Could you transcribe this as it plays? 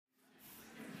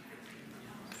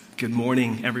Good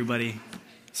morning, everybody.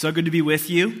 So good to be with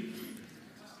you.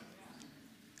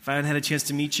 If I hadn't had a chance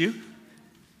to meet you,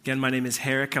 again, my name is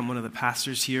Herrick. I'm one of the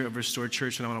pastors here of Restored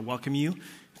Church, and I want to welcome you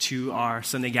to our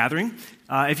Sunday gathering.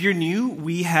 If you're new,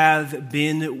 we have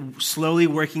been slowly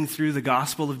working through the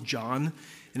Gospel of John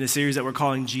in a series that we're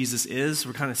calling Jesus Is.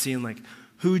 We're kind of seeing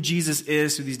who Jesus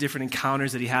is through these different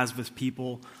encounters that he has with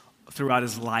people throughout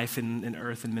his life in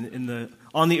earth and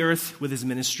on the earth with his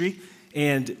ministry.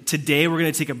 And today we're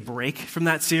going to take a break from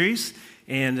that series,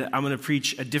 and I'm going to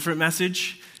preach a different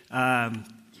message, the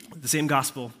same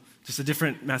gospel, just a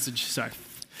different message. Sorry.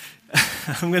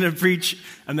 I'm going to preach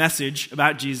a message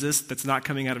about Jesus that's not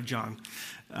coming out of John.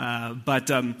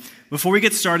 But before we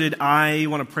get started, I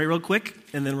want to pray real quick,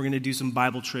 and then we're going to do some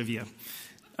Bible trivia.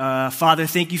 Father,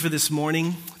 thank you for this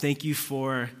morning. Thank you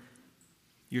for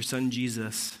your son,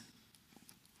 Jesus.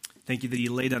 Thank you that he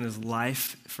laid down his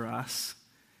life for us,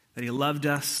 that he loved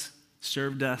us,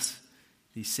 served us,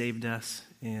 he saved us,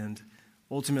 and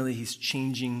ultimately he's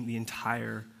changing the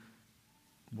entire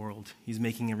world. He's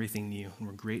making everything new, and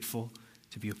we're grateful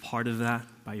to be a part of that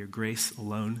by your grace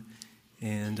alone.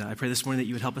 And I pray this morning that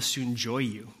you would help us to enjoy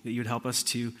you, that you would help us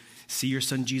to see your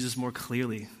son Jesus more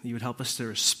clearly, that you would help us to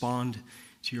respond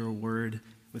to your word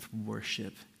with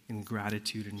worship and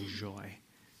gratitude and joy.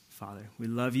 Father, we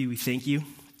love you, we thank you,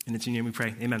 and it's in your name we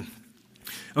pray. Amen.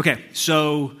 Okay,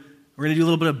 so we're going to do a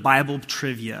little bit of Bible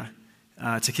trivia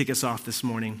to kick us off this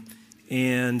morning.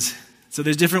 And so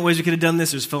there's different ways we could have done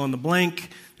this. There's fill in the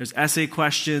blank, there's essay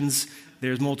questions,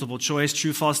 there's multiple choice,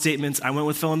 true, false statements. I went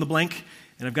with fill in the blank,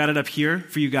 and I've got it up here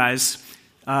for you guys.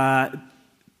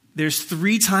 There's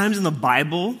 3 times in the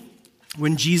Bible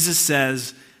when Jesus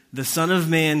says, the Son of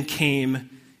Man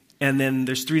came, and then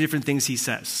there's 3 different things he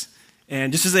says.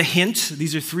 And just as a hint,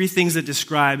 these are 3 things that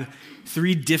describe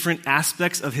 3 different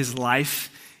aspects of his life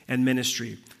and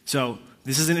ministry. So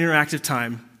this is an interactive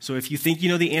time. So if you think you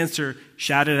know the answer,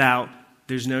 shout it out.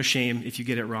 There's no shame if you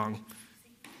get it wrong.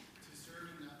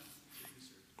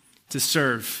 To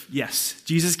serve, yes.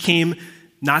 Jesus came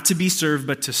not to be served,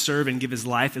 but to serve and give his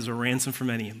life as a ransom for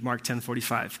many. Mark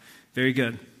 10:45. Very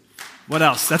good. What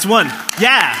else? That's 1.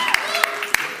 Yeah.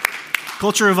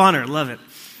 Culture of honor. Love it.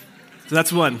 So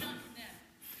that's 1.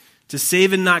 To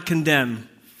save and not condemn.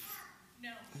 No.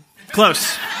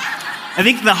 Close. I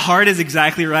think the heart is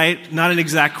exactly right. Not an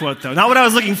exact quote, though. Not what I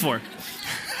was looking for.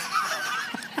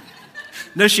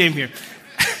 No shame here.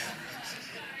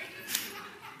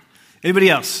 Anybody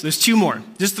else? There's 2 more.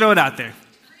 Just throw it out there.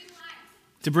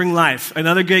 To bring life.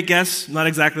 Another great guess. Not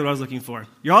exactly what I was looking for.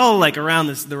 You're all around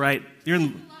the right. You're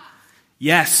in.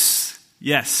 Yes.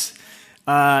 Yes.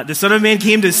 The Son of Man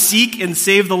came to seek and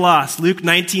save the lost. Luke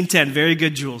 19:10. Very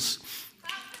good, Jules.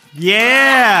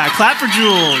 Yeah. Clap for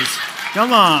Jules.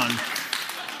 Come on.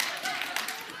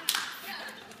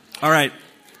 All right.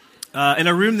 In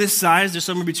a room this size, there's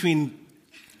somewhere between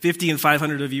 50 and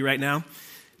 500 of you right now.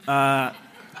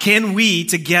 Can we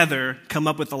together come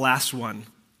up with the last one?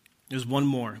 There's 1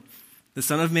 more. The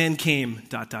Son of Man came, ...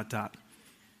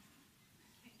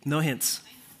 No hints.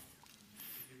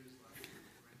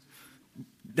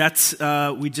 That's,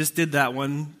 we just did that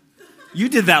one. You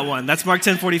did that one. That's Mark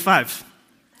 10:45.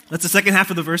 That's the second half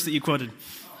of the verse that you quoted.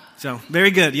 So, very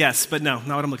good, yes, but no,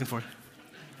 not what I'm looking for.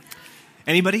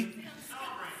 Anybody?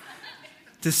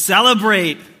 To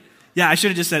celebrate. Yeah, I should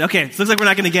have just said, okay, it looks like we're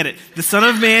not going to get it. The Son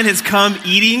of Man has come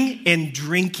eating and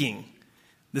drinking.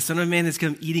 The Son of Man has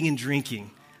come eating and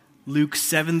drinking. Luke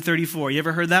 7:34. You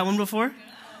ever heard that one before?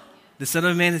 The Son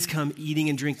of Man has come eating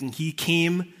and drinking. He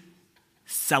came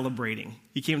celebrating.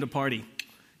 He came to party.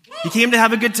 He came to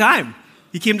have a good time.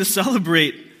 He came to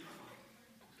celebrate.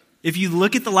 If you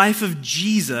look at the life of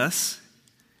Jesus,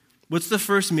 what's the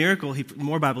first miracle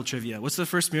more Bible trivia. What's the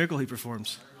first miracle he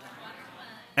performs?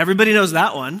 Everybody knows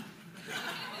that one.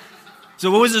 So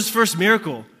what was his first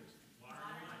miracle?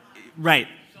 Right.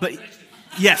 But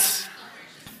yes.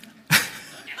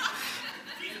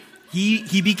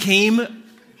 He became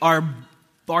our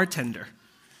bartender.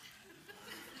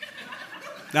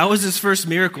 That was his first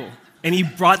miracle. And he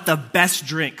brought the best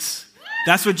drinks.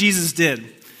 That's what Jesus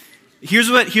did.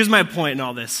 Here's my point in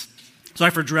all this.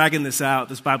 Sorry for dragging this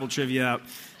Bible trivia out.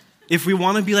 If we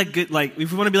want to be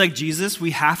like Jesus,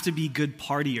 we have to be good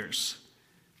partiers.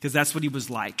 Because that's what he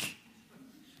was like.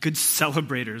 Good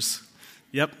celebrators.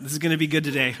 Yep, this is going to be good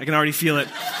today. I can already feel it.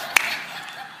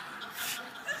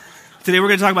 Today we're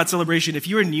going to talk about celebration. If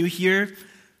you are new here,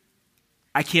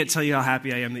 I can't tell you how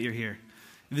happy I am that you're here.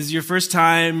 If this is your first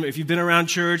time, if you've been around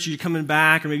church, you're coming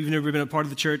back, or maybe you've never been a part of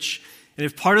the church, and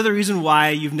if part of the reason why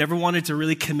you've never wanted to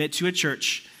really commit to a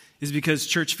church is because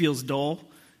church feels dull,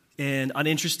 and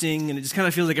uninteresting, and it just kind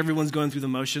of feels like everyone's going through the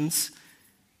motions,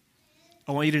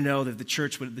 I want you to know that what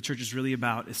the church is really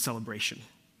about is celebration.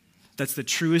 That's the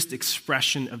truest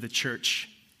expression of the church.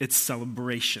 It's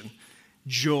celebration.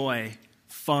 Joy,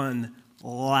 fun,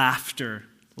 laughter,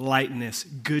 lightness,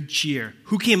 good cheer.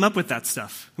 Who came up with that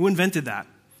stuff? Who invented that?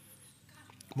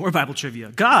 More Bible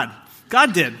trivia. God.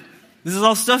 God did. This is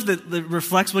all stuff that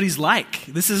reflects what he's like.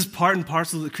 This is part and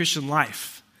parcel of the Christian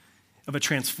life, of a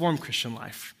transformed Christian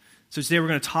life. So today we're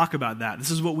going to talk about that.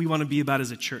 This is what we want to be about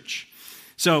as a church.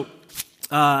 So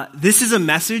this is a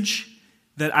message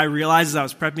that I realized as I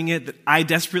was prepping it that I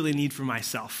desperately need for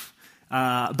myself.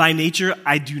 By nature,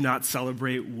 I do not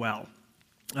celebrate well.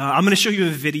 I'm going to show you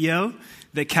a video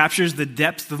that captures the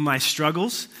depth of my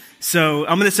struggles. So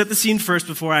I'm going to set the scene first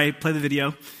before I play the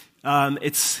video.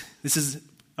 This is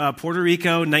Puerto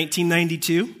Rico,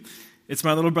 1992. It's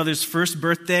my little brother's first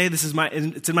birthday.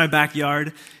 It's in my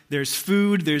backyard. There's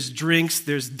food, there's drinks,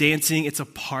 there's dancing. It's a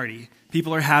party.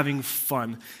 People are having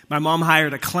fun. My mom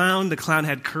hired a clown. The clown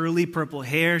had curly purple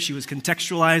hair. She was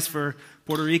contextualized for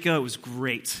Puerto Rico. It was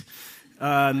great.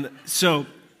 I'm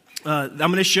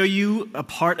going to show you a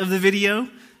part of the video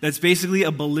that's basically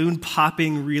a balloon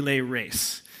popping relay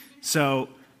race. So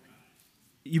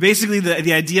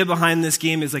the idea behind this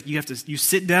game is like you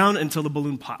sit down until the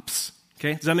balloon pops.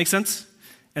 Okay, does that make sense?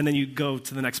 And then you go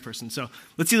to the next person. So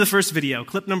let's see the first video,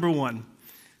 clip number 1.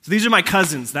 So these are my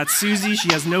cousins. That's Susie.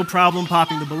 She has no problem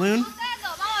popping the balloon.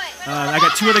 I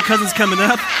got 2 other cousins coming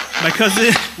up. My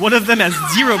cousin, one of them has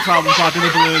 0 problem popping the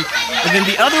balloon, and then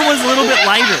the other one's a little bit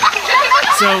lighter.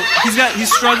 So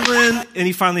he's struggling, and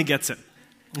he finally gets it.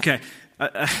 Okay,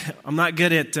 I'm not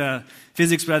good at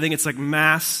physics, but I think it's like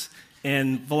mass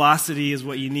and velocity is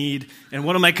what you need. And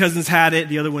one of my cousins had it,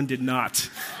 the other one did not.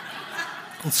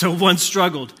 And so one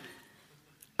struggled.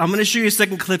 I'm going to show you a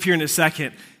second clip here in a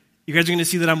second. You guys are going to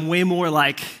see that I'm way more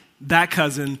like that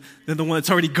cousin than the one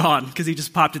that's already gone because he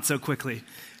just popped it so quickly.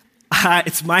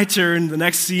 It's my turn. The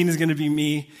next scene is going to be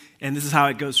me, and this is how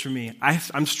it goes for me.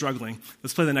 I'm struggling.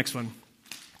 Let's play the next one.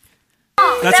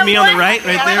 That's me on the right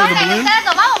there with the balloon.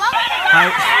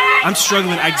 I'm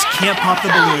struggling. I just can't pop the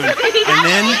balloon. And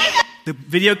then the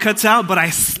video cuts out, but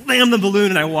I slam the balloon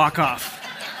and I walk off.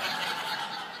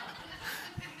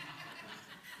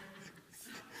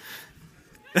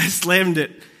 I slammed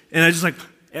it. And I was just like,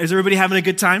 is everybody having a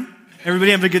good time?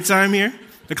 Everybody having a good time here?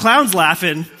 The clown's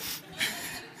laughing.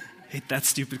 Hate that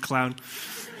stupid clown.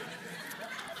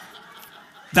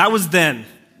 That was then.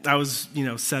 I was,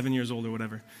 7 years old or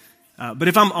whatever. But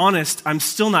if I'm honest, I'm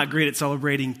still not great at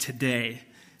celebrating today.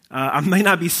 I might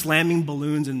not be slamming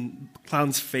balloons in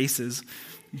clowns' faces,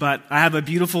 but I have a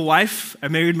beautiful wife. I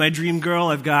married my dream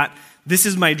girl. This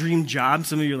is my dream job.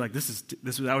 Some of you are like,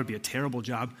 that would be a terrible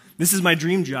job. This is my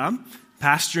dream job.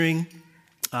 Pastoring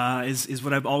is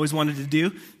what I've always wanted to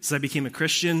do since I became a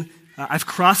Christian. I've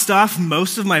crossed off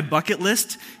most of my bucket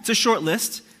list. It's a short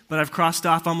list, but I've crossed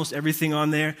off almost everything on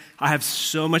there. I have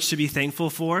so much to be thankful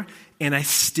for, and I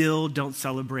still don't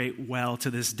celebrate well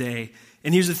to this day.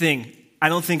 And here's the thing. I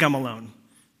don't think I'm alone.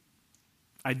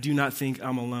 I do not think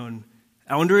I'm alone.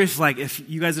 I wonder if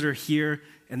you guys that are here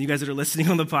and you guys that are listening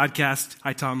on the podcast,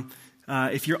 hi Tom,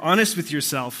 if you're honest with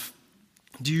yourself,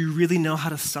 do you really know how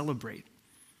to celebrate?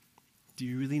 Do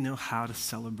you really know how to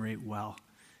celebrate well?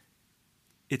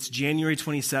 It's January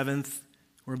 27th.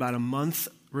 We're about a month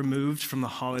removed from the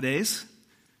holidays.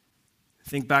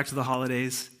 Think back to the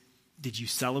holidays. Did you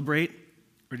celebrate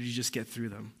or did you just get through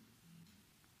them?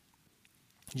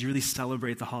 Did you really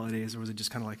celebrate the holidays or was it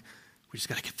just kind of like, we just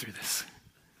got to get through this?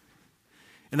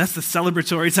 And that's the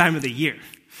celebratory time of the year.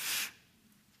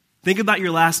 Think about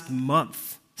your last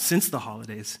month since the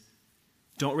holidays.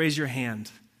 Don't raise your hand,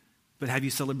 but have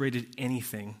you celebrated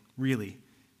anything, really,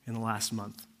 in the last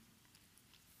month?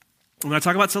 When I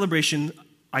talk about celebration,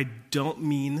 I don't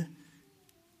mean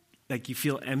like you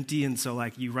feel empty and so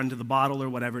like you run to the bottle or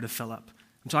whatever to fill up.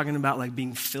 I'm talking about like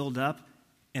being filled up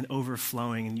and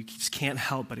overflowing, and you just can't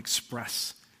help but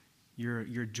express your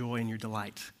joy and your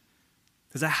delight.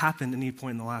 Has that happened at any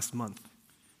point in the last month?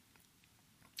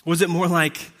 Was it more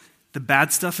like the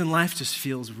bad stuff in life just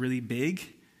feels really big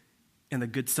and the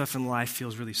good stuff in life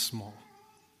feels really small?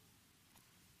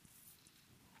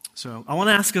 So I want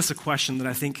to ask us a question that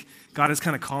I think God is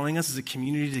kind of calling us as a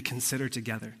community to consider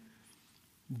together.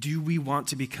 Do we want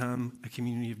to become a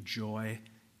community of joy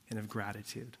and of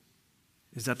gratitude?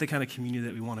 Is that the kind of community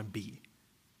that we want to be?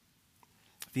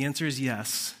 If the answer is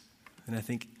yes, and I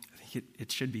think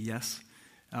it should be yes.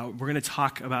 We're going to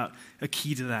talk about a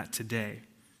key to that today,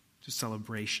 to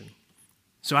celebration.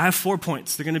 So I have 4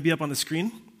 points. They're going to be up on the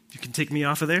screen. You can take me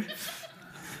off of there.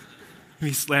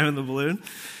 Me slamming the balloon.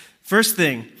 First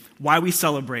thing, why we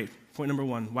celebrate. Point number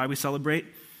 1, why we celebrate.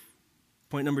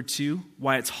 Point number 2,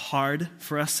 why it's hard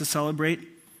for us to celebrate.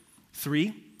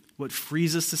 3, what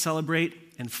frees us to celebrate.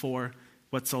 And 4,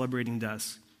 what celebrating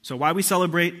does. So why we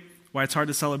celebrate, why it's hard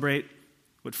to celebrate,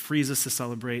 what frees us to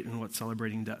celebrate, and what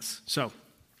celebrating does. So,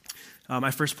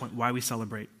 my first point, why we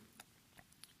celebrate.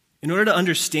 In order to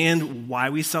understand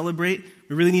why we celebrate,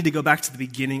 we really need to go back to the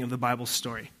beginning of the Bible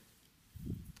story.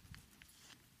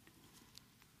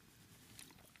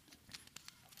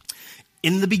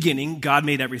 In the beginning, God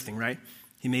made everything, right?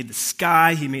 He made the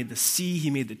sky, he made the sea, he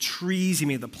made the trees, he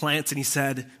made the plants, and he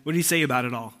said, what did he say about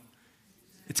it all?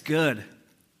 It's good.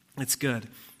 It's good.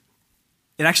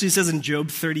 It actually says in Job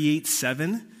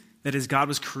 38:7 that as God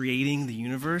was creating the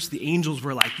universe, the angels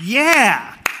were like,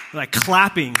 yeah! They're like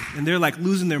clapping, and they're like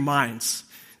losing their minds.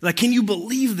 They're like, can you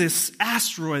believe this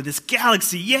asteroid, this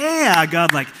galaxy? Yeah!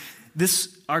 God, like,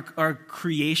 this, our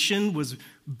creation was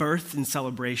birthed in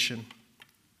celebration.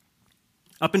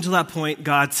 Up until that point,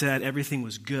 God said everything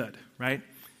was good, right?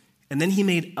 And then he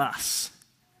made us.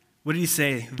 What did he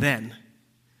say then?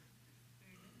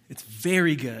 It's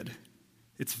very good.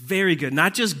 It's very good.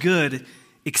 Not just good,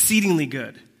 exceedingly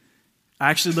good.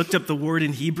 I actually looked up the word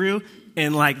in Hebrew,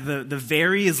 and like the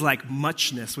very is like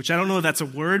muchness, which I don't know if that's a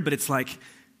word, but it's like,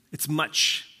 it's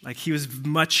much. Like he was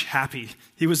much happy.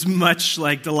 He was much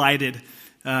like delighted.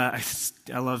 I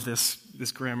love this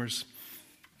grammar's.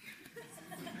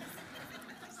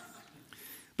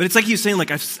 But it's like he was saying,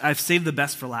 like, I've saved the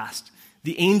best for last.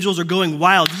 The angels are going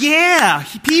wild. Yeah,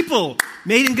 people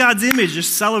made in God's image,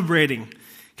 just celebrating.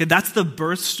 Okay, that's the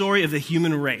birth story of the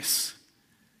human race.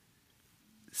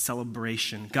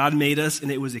 Celebration. God made us,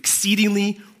 and it was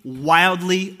exceedingly,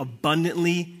 wildly,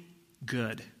 abundantly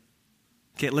good.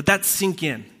 Okay, let that sink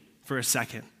in for a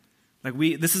second. Like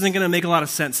this isn't going to make a lot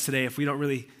of sense today if we don't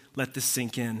really let this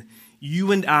sink in.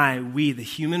 You and I, we, the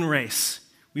human race,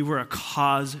 we were a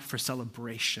cause for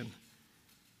celebration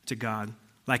to God,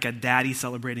 like a daddy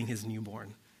celebrating his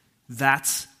newborn.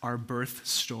 That's our birth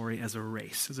story as a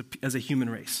race, as a human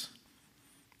race.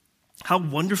 How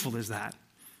wonderful is that?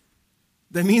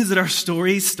 That means that our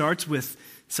story starts with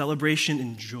celebration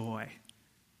and joy.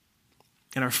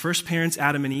 And our first parents,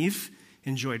 Adam and Eve,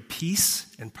 enjoyed peace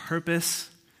and purpose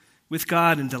with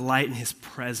God and delight in his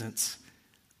presence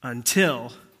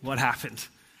until what happened?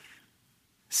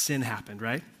 Sin happened,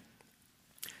 right?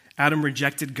 Adam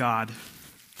rejected God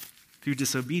through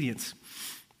disobedience.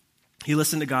 He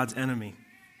listened to God's enemy.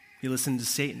 He listened to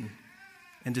Satan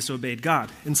and disobeyed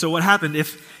God. And so what happened?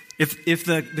 If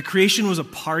the creation was a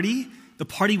party, the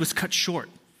party was cut short.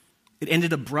 It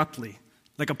ended abruptly.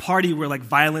 Like a party where like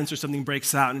violence or something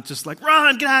breaks out and it's just like,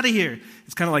 run, get out of here.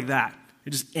 It's kind of like that. It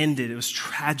just ended. It was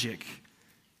tragic.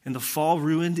 And the fall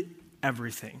ruined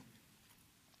everything.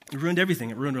 It ruined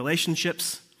everything. It ruined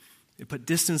relationships. It put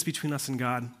distance between us and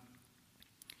God.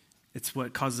 It's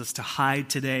what causes us to hide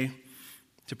today,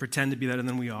 to pretend to be better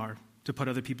than we are, to put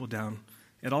other people down.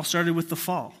 It all started with the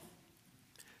fall.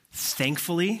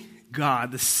 Thankfully,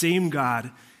 God, the same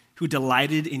God who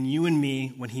delighted in you and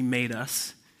me when he made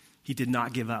us, he did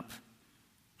not give up.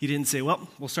 He didn't say, well,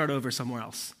 we'll start over somewhere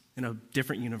else in a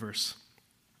different universe.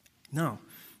 No.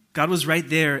 God was right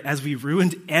there as we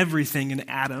ruined everything in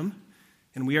Adam,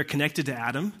 and we are connected to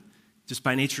Adam just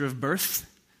by nature of birth.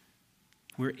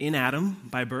 We're in Adam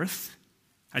by birth,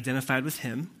 identified with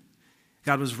him.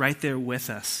 God was right there with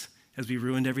us as we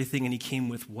ruined everything, and he came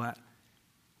with what?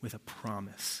 With a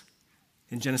promise.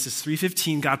 In Genesis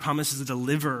 3:15, God promises a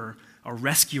deliverer, a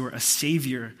rescuer, a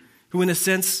savior, who in a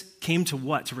sense came to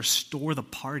what? To restore the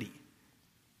party.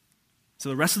 So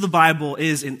the rest of the Bible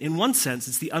is, in one sense,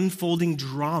 it's the unfolding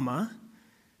drama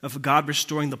of God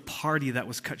restoring the party that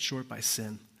was cut short by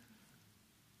sin.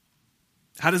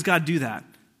 How does God do that?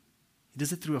 He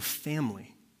does it through a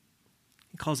family.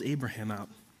 He calls Abraham out.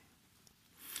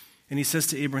 And he says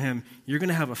to Abraham, you're going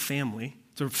to have a family.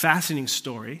 It's a fascinating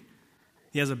story.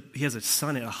 He has a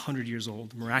son at 100 years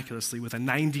old, miraculously, with a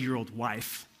 90-year-old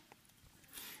wife.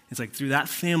 It's like, through that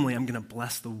family, I'm going to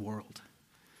bless the world.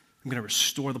 I'm going to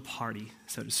restore the party,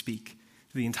 so to speak,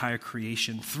 to the entire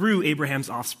creation through Abraham's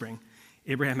offspring.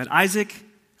 Abraham had Isaac.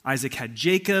 Isaac had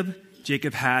Jacob.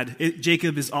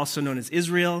 Jacob is also known as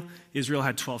Israel. Israel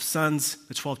had 12 sons,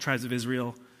 the 12 tribes of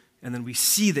Israel. And then we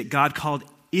see that God called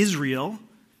Israel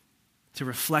to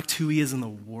reflect who he is in the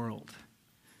world.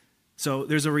 So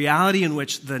there's a reality in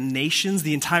which the nations,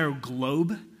 the entire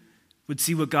globe, would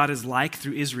see what God is like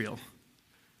through Israel.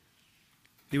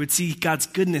 They would see God's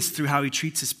goodness through how he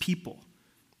treats his people.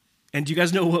 And do you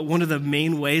guys know what one of the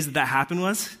main ways that happened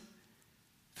was?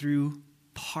 Through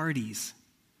parties,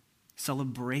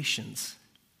 celebrations.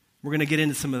 We're going to get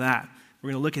into some of that.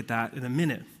 We're going to look at that in a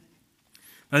minute.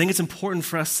 But I think it's important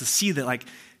for us to see that like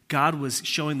God was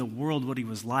showing the world what he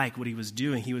was like, what he was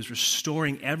doing. He was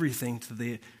restoring everything to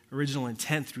the original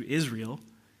intent through Israel.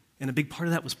 And a big part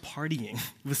of that was partying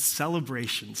with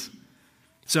celebrations.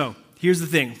 So here's the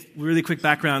thing, really quick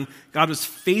background. God was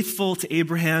faithful to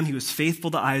Abraham. He was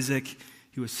faithful to Isaac.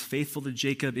 He was faithful to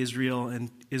Jacob, Israel,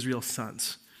 and Israel's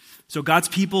sons. So God's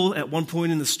people at one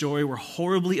point in the story were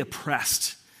horribly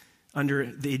oppressed under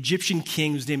the Egyptian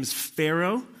king whose name is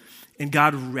Pharaoh, and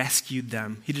God rescued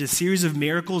them. He did a series of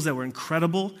miracles that were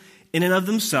incredible in and of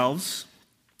themselves.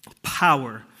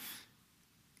 Power.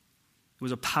 It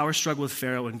was a power struggle with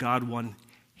Pharaoh, and God won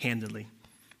handedly.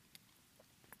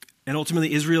 And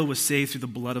ultimately, Israel was saved through the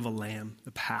blood of a lamb,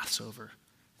 the Passover.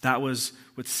 That was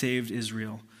what saved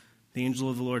Israel. The angel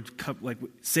of the Lord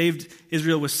saved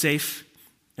Israel, was safe,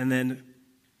 and then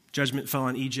judgment fell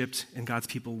on Egypt, and God's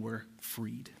people were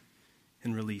freed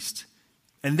and released.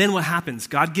 And then what happens?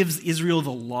 God gives Israel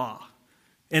the law.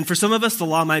 And for some of us, the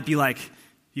law might be like,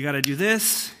 you got to do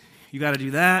this, you got to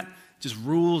do that, just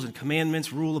rules and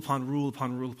commandments, rule upon rule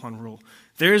upon rule upon rule.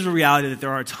 There is a reality that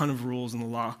there are a ton of rules in the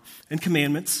law and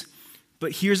commandments,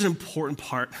 but here's an important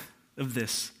part of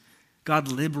this. God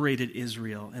liberated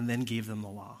Israel and then gave them the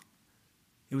law.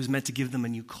 It was meant to give them a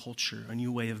new culture, a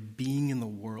new way of being in the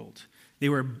world. They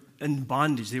were in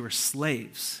bondage. They were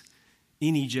slaves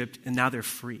in Egypt, and now they're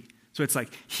free. So it's like,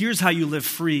 here's how you live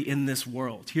free in this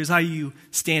world. Here's how you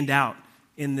stand out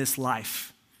in this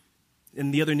life.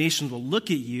 And the other nations will look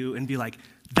at you and be like,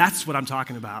 that's what I'm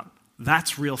talking about.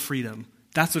 That's real freedom.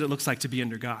 That's what it looks like to be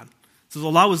under God. So the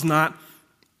law was not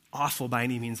awful by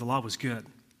any means. The law was good.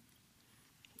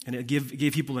 And it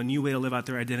gave people a new way to live out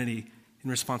their identity in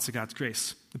response to God's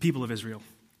grace, the people of Israel.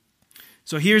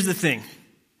 So here's the thing.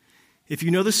 If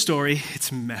you know the story,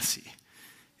 it's messy.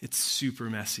 It's super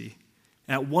messy.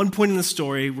 At one point in the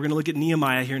story, we're going to look at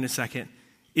Nehemiah here in a second,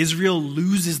 Israel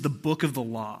loses the book of the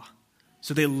law.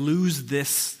 So they lose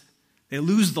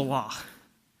the law.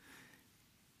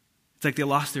 It's like they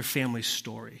lost their family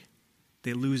story.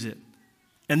 They lose it.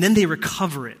 And then they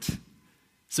recover it.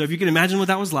 So if you can imagine what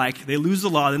that was like, they lose the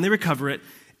law, then they recover it.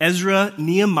 Ezra,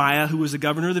 Nehemiah, who was the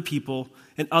governor of the people,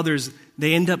 and others,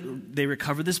 they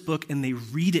recover this book and they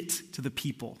read it to the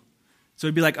people. So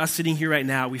it'd be like us sitting here right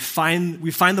now. We find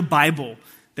the Bible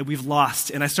that we've lost,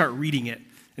 and I start reading it.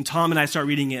 And Tom and I start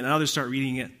reading it, and others start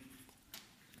reading it.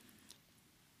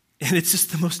 And it's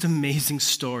just the most amazing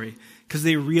story because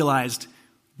they realized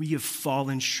we have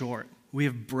fallen short. We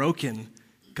have broken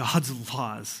God's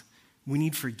laws. We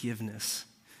need forgiveness.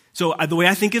 So the way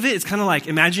I think of it, it's kind of like,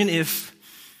 imagine if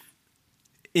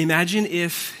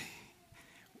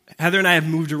Heather and I have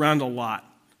moved around a lot.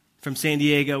 From San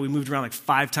Diego, we moved around like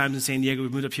 5 times in San Diego. We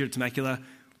moved up here to Temecula.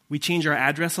 We change our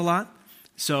address a lot.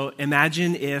 So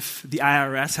imagine if the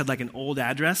IRS had like an old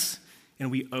address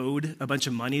and we owed a bunch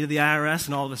of money to the IRS,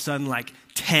 and all of a sudden like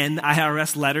 10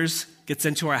 IRS letters get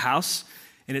sent to our house,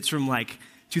 and it's from like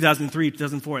 2003,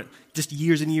 2004, just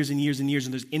years and years and years and years,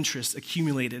 and there's interest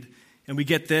accumulated. And we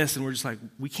get this, and we're just like,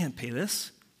 we can't pay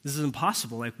this. This is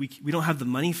impossible. Like, we don't have the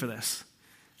money for this.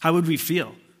 How would we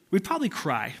feel? We'd probably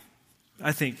cry,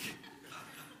 I think.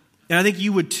 And I think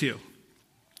you would too.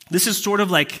 This is sort of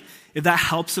like, if that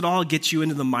helps at all, get you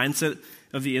into the mindset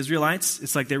of the Israelites,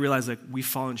 it's like they realize, like, we've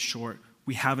fallen short.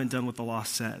 We haven't done what the law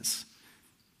says.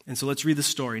 And so let's read the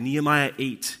story. Nehemiah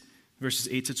 8, verses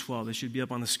 8 to 12. They should be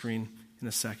up on the screen in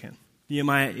a second.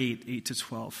 Nehemiah 8, 8 to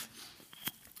 12.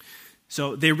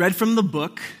 So they read from the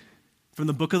book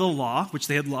of the law, which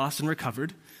they had lost and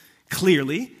recovered,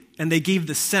 clearly, and they gave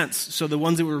the sense. So the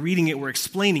ones that were reading it were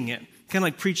explaining it, kind of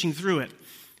like preaching through it,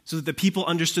 so that the people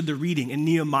understood the reading. And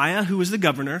Nehemiah, who was the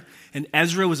governor, and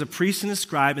Ezra was a priest and a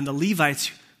scribe, and the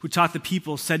Levites who taught the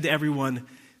people said to everyone,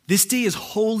 "This day is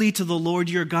holy to the Lord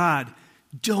your God.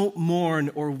 Don't mourn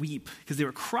or weep," because they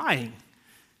were crying.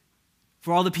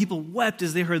 For all the people wept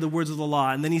as they heard the words of the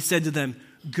law. And then he said to them,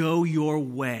 "Go your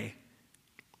way."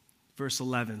 Verse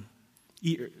 11.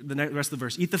 The rest of the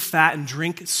verse. "Eat the fat and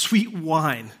drink sweet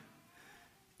wine,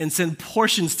 and send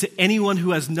portions to anyone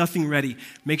who has nothing ready.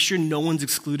 Make sure no one's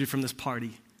excluded from this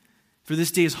party. For this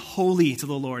day is holy to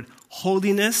the Lord."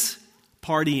 Holiness,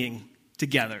 partying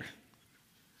together.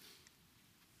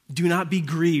 "Do not be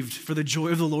grieved, for the joy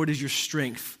of the Lord is your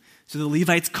strength." So the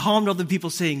Levites calmed all the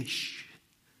people, saying, "Shh,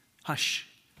 hush,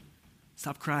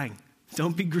 stop crying.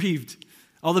 Don't be grieved."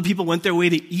 All the people went their way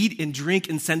to eat and drink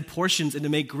and send portions and to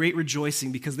make great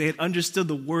rejoicing because they had understood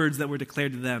the words that were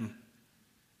declared to them.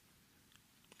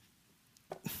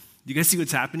 Do you guys see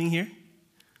what's happening here?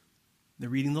 They're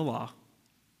reading the law.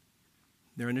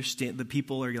 The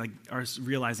people are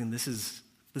realizing this is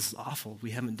awful.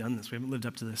 We haven't done this. We haven't lived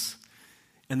up to this.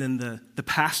 And then the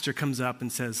pastor comes up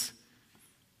and says,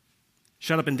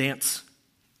 "Shut up and dance."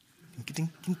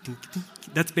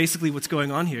 That's basically what's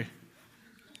going on here.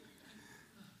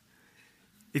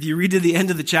 If you read to the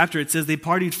end of the chapter, it says they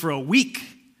partied for a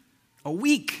week. A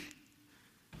week.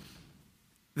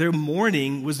 Their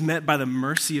mourning was met by the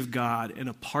mercy of God, and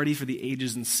a party for the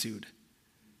ages ensued.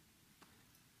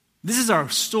 This is our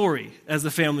story as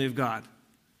the family of God.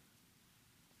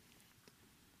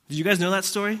 Did you guys know that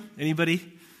story?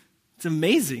 Anybody? It's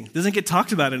amazing. It doesn't get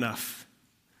talked about enough.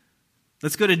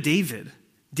 Let's go to David.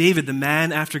 David, the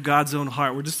man after God's own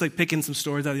heart. We're just picking some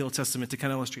stories out of the Old Testament to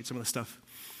kind of illustrate some of the stuff.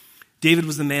 David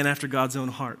was the man after God's own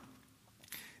heart.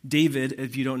 David,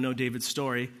 if you don't know David's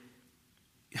story,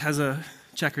 has a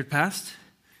checkered past.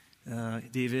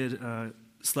 David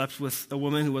slept with a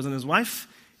woman who wasn't his wife,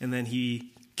 and then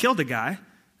he killed a guy,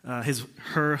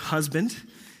 her husband,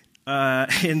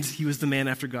 and he was the man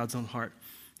after God's own heart.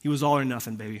 He was all or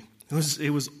nothing, baby.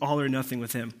 It was all or nothing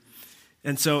with him.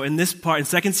 And so in this part, in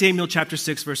 2 Samuel chapter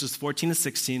 6, verses 14 to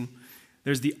 16,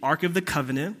 there's the Ark of the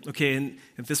Covenant. Okay, and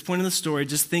at this point in the story,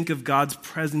 just think of God's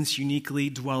presence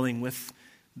uniquely dwelling with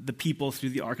the people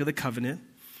through the Ark of the Covenant.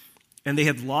 And they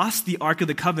had lost the Ark of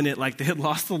the Covenant, like they had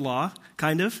lost the law,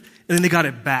 kind of, and then they got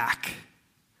it back.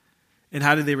 And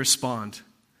how did they respond?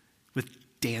 With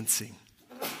dancing.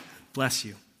 Bless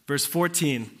you. Verse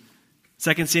 14,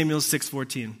 2 Samuel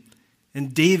 6:14.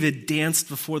 And David danced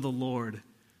before the Lord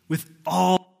with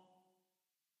all.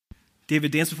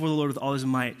 David danced before the Lord with all his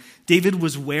might. David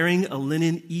was wearing a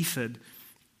linen ephod.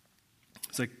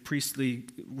 It's like priestly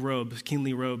robes,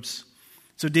 kingly robes.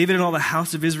 So David and all the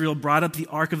house of Israel brought up the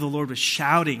ark of the Lord with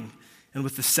shouting and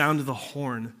with the sound of the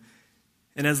horn.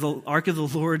 And as the ark of the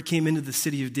Lord came into the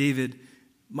city of David,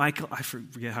 Michal, I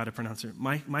forget how to pronounce her,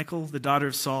 Michal, the daughter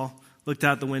of Saul, looked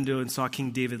out the window and saw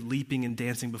King David leaping and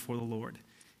dancing before the Lord.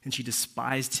 And she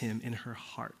despised him in her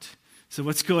heart. So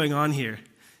what's going on here?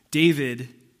 David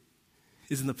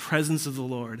is in the presence of the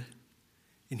Lord,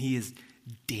 and he is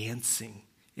dancing.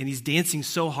 And he's dancing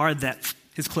so hard that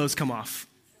his clothes come off.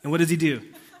 And what does he do?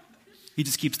 He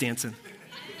just keeps dancing.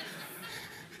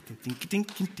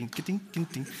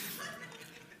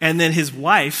 And then his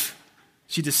wife,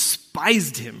 she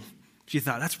despised him. She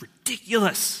thought, that's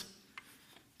ridiculous.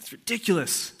 It's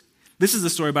ridiculous. This is the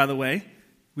story, by the way,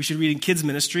 we should read in kids'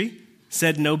 ministry.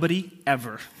 Said nobody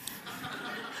ever.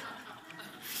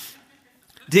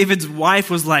 David's wife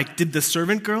was like, did the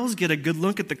servant girls get a good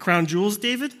look at the crown jewels,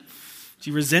 David?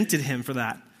 She resented him for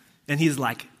that. And he's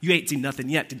like, you ain't seen nothing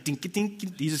yet.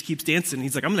 He just keeps dancing.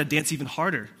 He's like, I'm going to dance even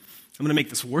harder. I'm going to make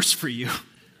this worse for you.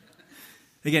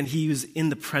 Again, he was in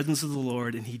the presence of the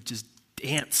Lord, and he just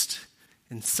danced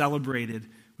and celebrated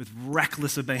with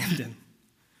reckless abandon.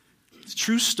 It's a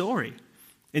true story.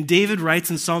 And David writes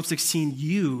in Psalm 16,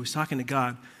 he's talking to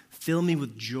God, fill me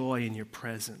with joy in your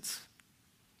presence.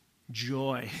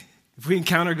 Joy. If we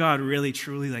encounter God really,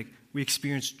 truly, we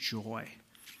experience joy.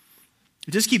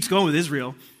 It just keeps going with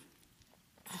Israel.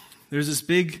 There's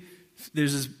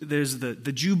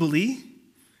the Jubilee,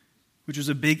 which was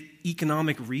a big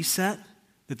economic reset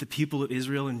that the people of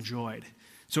Israel enjoyed.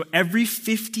 So every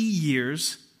 50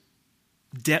 years,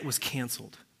 debt was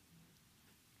canceled.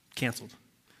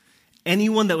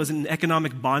 Anyone that was in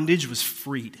economic bondage was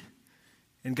freed.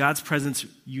 And God's presence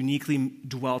uniquely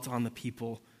dwelt on the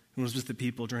people and was with the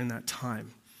people during that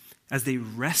time as they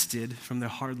rested from their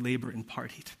hard labor and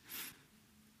partied.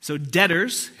 So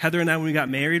debtors, Heather and I, when we got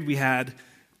married, we had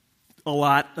a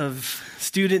lot of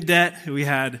student debt. We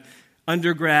had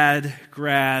undergrad,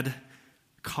 grad,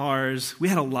 cars. We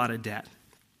had a lot of debt.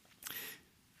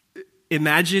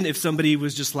 Imagine if somebody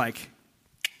was just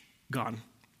gone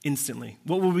instantly.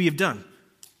 What would we have done?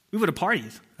 We would have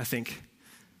partied, I think.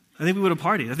 We would have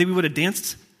partied. I think we would have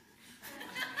danced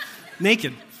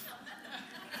naked.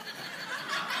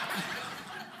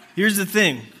 Here's the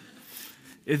thing.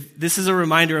 If this is a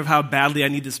reminder of how badly I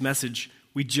need this message.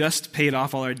 We just paid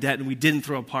off all our debt and we didn't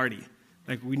throw a party.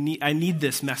 I need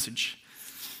this message.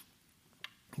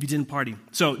 We didn't party.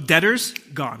 So debtors,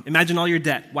 gone. Imagine all your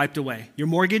debt wiped away. Your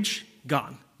mortgage,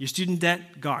 gone. Your student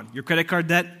debt, gone. Your credit card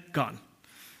debt, gone.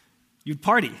 You'd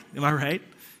party, am I right?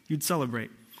 You'd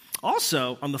celebrate.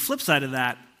 Also, on the flip side of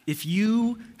that, if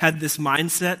you had this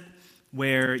mindset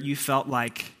where you felt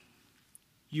like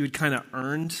you had kind of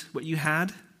earned what you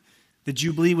had, the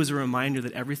Jubilee was a reminder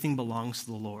that everything belongs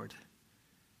to the Lord.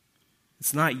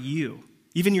 It's not you.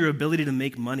 Even your ability to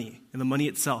make money and the money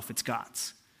itself, it's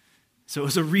God's. So it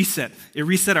was a reset. It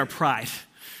reset our pride,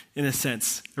 in a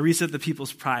sense. It reset the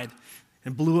people's pride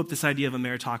and blew up this idea of a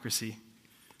meritocracy.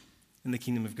 in the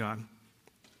kingdom of God.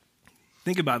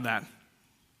 Think about that.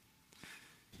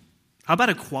 How about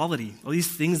equality? All these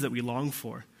things that we long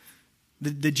for.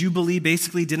 The Jubilee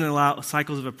basically didn't allow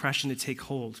cycles of oppression to take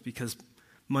hold because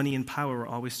money and power were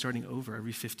always starting over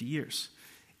every 50 years.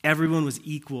 Everyone was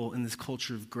equal in this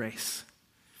culture of grace.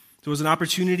 There was an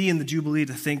opportunity in the Jubilee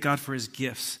to thank God for his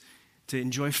gifts, to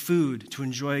enjoy food, to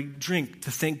enjoy drink,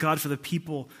 to thank God for the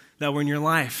people that were in your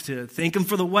life, to thank him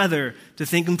for the weather, to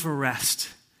thank him for rest.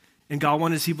 And God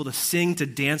wanted his people to sing, to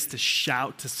dance, to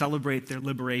shout, to celebrate their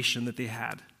liberation that they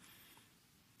had.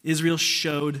 Israel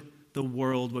showed the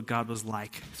world what God was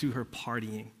like through her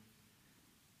partying.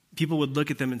 People would look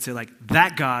at them and say, like,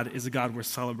 that God is a God worth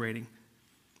celebrating.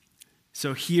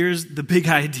 So here's the big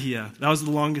idea. That was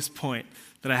the longest point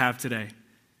that I have today.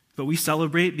 But we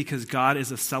celebrate because God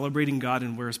is a celebrating God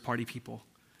and we're his party people.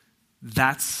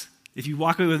 That's, if you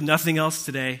walk away with nothing else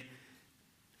today,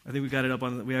 I think we got it up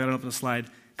on the slide.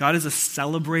 God is a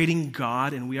celebrating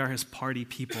God and we are his party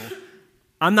people.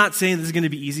 I'm not saying this is going to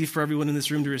be easy for everyone in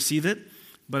this room to receive it,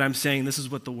 but I'm saying this is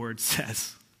what the word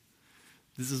says.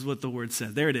 This is what the word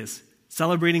says. There it is.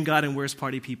 Celebrating God and we're his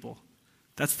party people.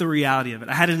 That's the reality of it.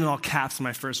 I had it in all caps in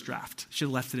my first draft. Should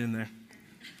have left it in there.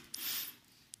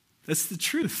 That's the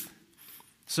truth.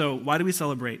 So why do we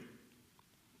celebrate?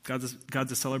 God's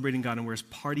a celebrating God and we're his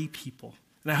party people.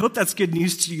 And I hope that's good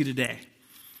news to you today.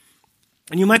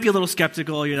 And you might be a little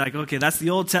skeptical. You're like, okay, that's the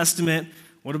Old Testament.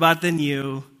 What about the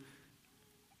New?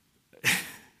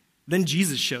 Then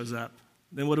Jesus shows up.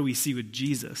 Then what do we see with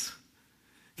Jesus?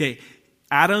 Okay,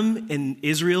 Adam and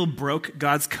Israel broke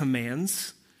God's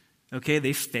commands. Okay,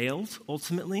 they failed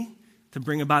ultimately to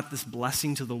bring about this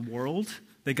blessing to the world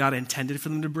that God intended for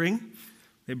them to bring.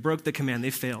 They broke the command. They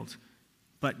failed.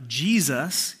 But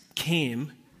Jesus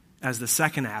came as the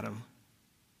second Adam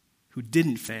who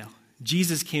didn't fail.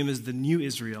 Jesus came as the new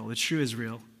Israel, the true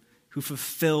Israel, who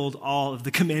fulfilled all of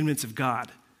the commandments of God.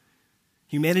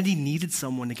 Humanity needed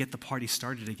someone to get the party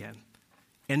started again.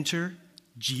 Enter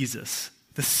Jesus,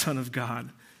 the Son of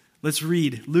God. Let's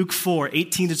read Luke 4,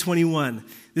 18 to 21.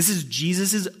 This is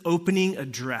Jesus' opening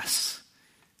address.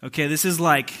 Okay, this is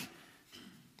like,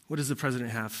 what does the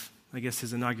president have? I guess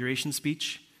his inauguration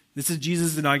speech. This is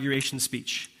Jesus' inauguration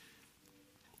speech.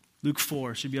 Luke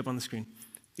 4, should be up on the screen.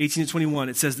 18 to 21,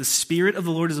 it says, "The Spirit of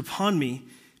the Lord is upon me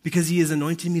because he has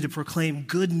anointed me to proclaim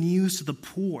good news to the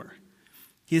poor.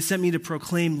 He has sent me to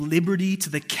proclaim liberty to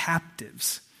the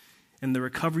captives and the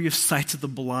recovery of sight to the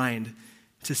blind,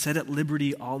 to set at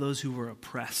liberty all those who were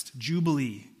oppressed."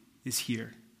 Jubilee is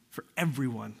here for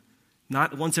everyone,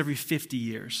 not once every 50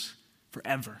 years,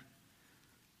 forever.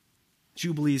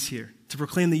 Jubilee is here to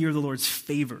proclaim the year of the Lord's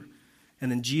favor. And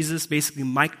then Jesus basically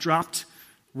mic dropped,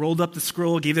 rolled up the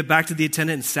scroll, gave it back to the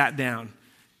attendant, and sat down. And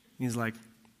he's like,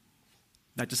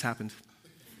 that just happened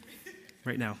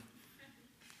right now.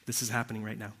 This is happening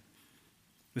right now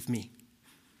with me.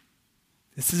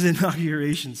 This is an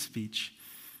inauguration speech.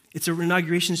 It's an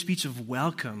inauguration speech of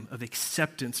welcome, of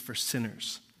acceptance for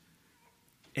sinners.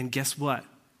 And guess what?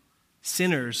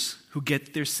 Sinners who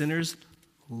get their sinners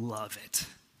love it.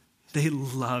 They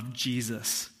love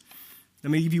Jesus.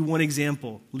 Let me give you one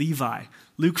example. Levi.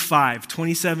 Luke 5,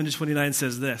 27 to 29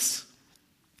 says this.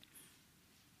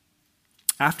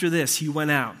 After this, he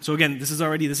went out. So again, this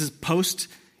is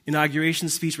post-inauguration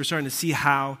speech. We're starting to see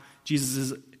how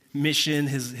Jesus' mission,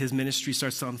 his ministry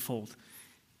starts to unfold.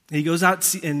 And he goes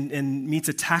out and meets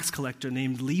a tax collector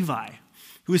named Levi,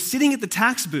 who is sitting at the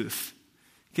tax booth.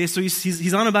 Okay, so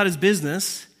he's on about his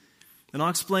business, and I'll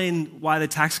explain why the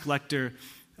tax collector,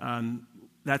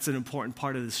 that's an important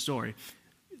part of the story.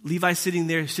 Levi's sitting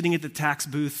there, sitting at the tax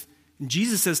booth, and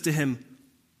Jesus says to him,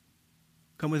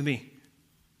 "Come with me.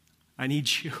 I need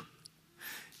you."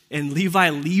 And Levi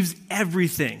leaves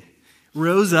everything,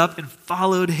 rose up, and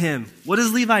followed him. What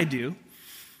does Levi do?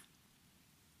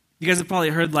 You guys have probably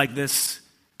heard like this,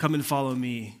 "Come and follow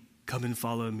me, come and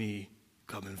follow me,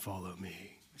 come and follow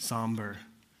me." Somber,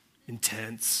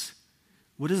 intense.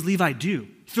 What does Levi do?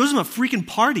 He throws him a freaking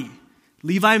party.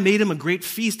 Levi made him a great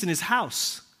feast in his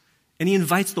house, and he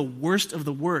invites the worst of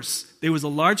the worst. There was a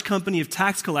large company of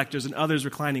tax collectors and others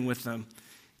reclining with them.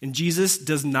 And Jesus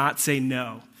does not say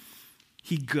no.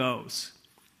 He goes.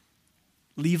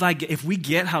 Levi, if we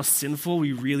get how sinful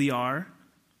we really are,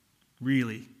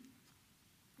 really,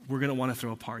 we're going to want to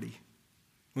throw a party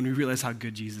when we realize how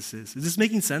good Jesus is. Is this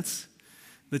making sense?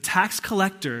 The tax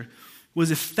collector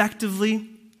was effectively,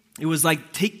 it was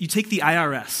like you take the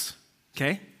IRS,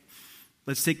 okay?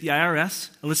 Let's take the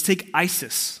IRS and let's take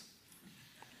ISIS.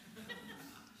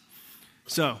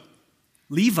 So,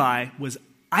 Levi was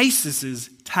ISIS's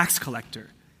tax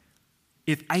collector.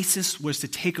 If ISIS was to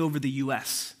take over the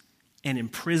U.S., and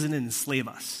imprison and enslave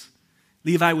us.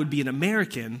 Levi would be an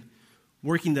American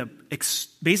working to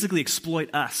basically exploit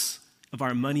us of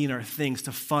our money and our things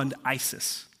to fund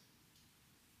ISIS.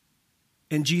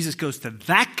 And Jesus goes to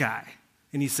that guy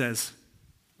and he says,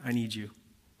 I need you.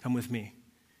 Come with me.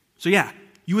 So yeah,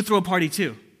 you would throw a party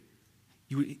too.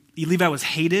 Levi was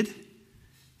hated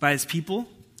by his people.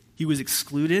 He was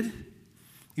excluded.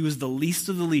 He was the least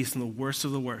of the least and the worst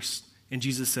of the worst. And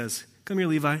Jesus says, come here,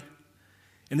 Levi.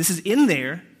 And this is in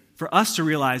there for us to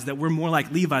realize that we're more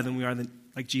like Levi than we are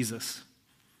like Jesus.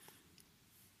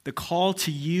 The call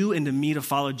to you and to me to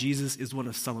follow Jesus is one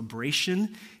of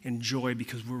celebration and joy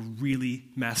because we're really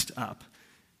messed up.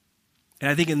 And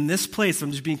I think in this place,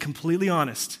 I'm just being completely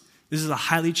honest, this is a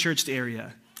highly churched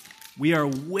area. We are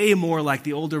way more like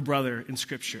the older brother in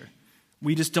Scripture.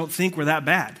 We just don't think we're that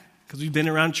bad because we've been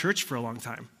around church for a long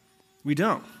time. We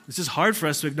don't. It's just hard for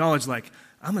us to acknowledge, like,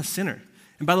 I'm a sinner.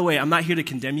 And by the way, I'm not here to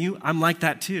condemn you. I'm like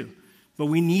that too. But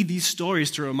we need these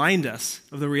stories to remind us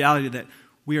of the reality that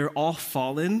we are all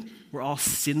fallen. We're all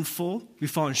sinful. We've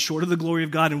fallen short of the glory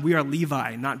of God, and we are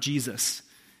Levi, not Jesus,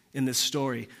 in this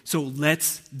story. So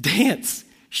let's dance.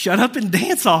 Shut up and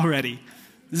dance already.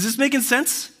 Is this making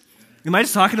sense? Am I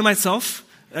just talking to myself?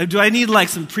 Do I need like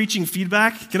some preaching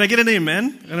feedback? Can I get an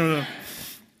amen? I don't know.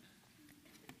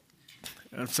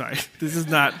 I'm sorry. This is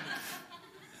not.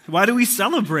 Why do we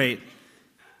celebrate?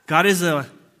 God is a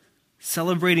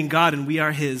celebrating God, and we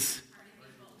are his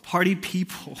party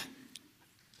people.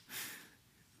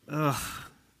 Ugh.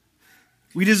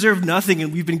 We deserve nothing,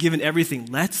 and we've been given everything.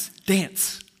 Let's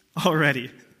dance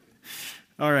already.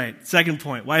 All right, second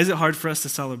point. Why is it hard for us to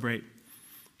celebrate?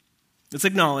 Let's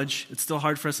acknowledge it's still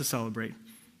hard for us to celebrate.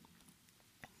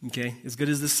 Okay, as good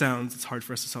as this sounds, it's hard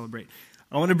for us to celebrate.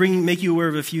 I want to make you aware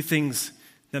of a few things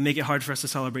that make it hard for us to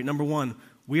celebrate. Number one,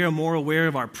 we are more aware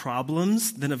of our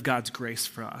problems than of God's grace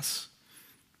for us.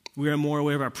 We are more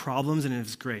aware of our problems than of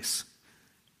his grace.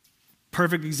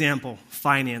 Perfect example,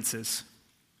 finances.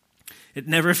 It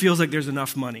never feels like there's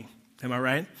enough money. Am I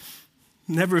right?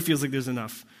 Never feels like there's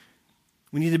enough.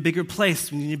 We need a bigger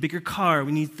place. We need a bigger car.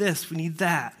 We need this. We need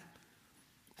that.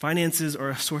 Finances are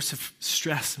a source of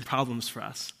stress and problems for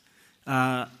us.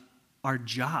 Our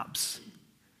jobs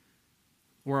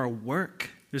or our work.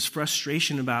 There's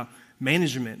frustration about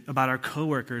management, about our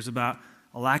coworkers, about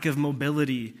a lack of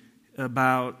mobility,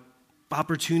 about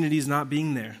opportunities not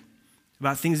being there,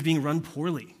 about things being run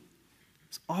poorly.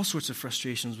 There's all sorts of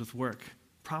frustrations with work,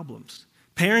 problems.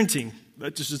 Parenting,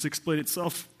 that just explained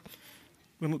itself.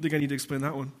 I don't think I need to explain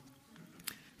that one.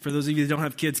 For those of you that don't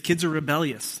have kids, kids are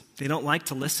rebellious. They don't like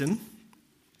to listen.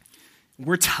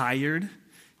 We're tired.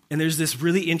 And there's this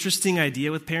really interesting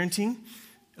idea with parenting.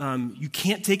 You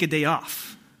can't take a day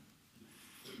off.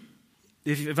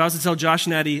 If I was to tell Josh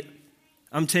and Addie,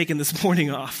 I'm taking this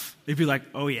morning off, they'd be like,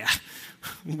 oh yeah,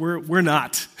 we're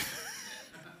not.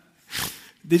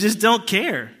 They just don't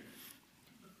care.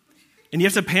 And you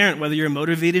have to parent whether you're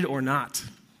motivated or not.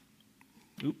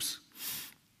 Oops.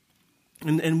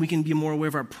 And we can be more aware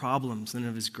of our problems than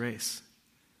of his grace.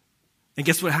 And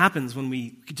guess what happens when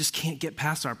we just can't get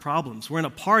past our problems? We're in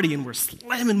a party and we're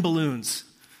slamming balloons.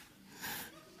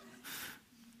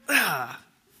 I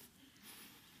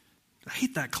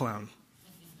hate that clown.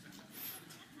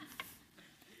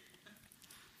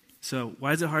 So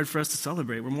why is it hard for us to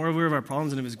celebrate? We're more aware of our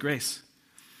problems than of his grace.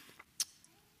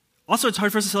 Also, it's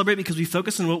hard for us to celebrate because we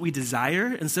focus on what we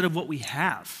desire instead of what we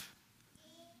have.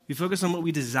 We focus on what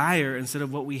we desire instead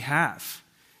of what we have.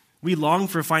 We long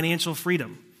for financial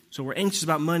freedom. So we're anxious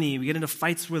about money. We get into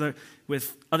fights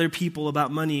with other people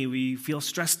about money. We feel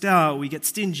stressed out. We get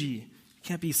stingy. You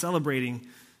can't be celebrating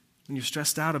when you're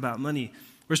stressed out about money.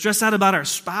 We're stressed out about our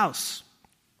spouse.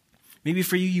 Maybe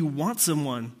for you, you want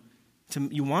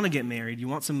to get married. You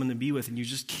want someone to be with, and you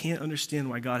just can't understand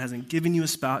why God hasn't given you a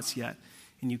spouse yet,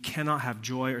 and you cannot have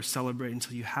joy or celebrate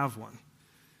until you have one.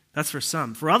 That's for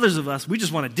some. For others of us, we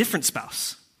just want a different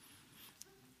spouse.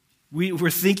 We're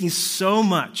thinking so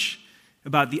much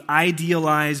about the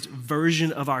idealized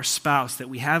version of our spouse that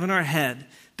we have in our head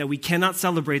that we cannot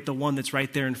celebrate the one that's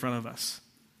right there in front of us.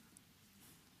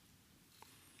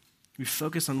 We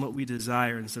focus on what we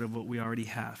desire instead of what we already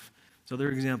have. So there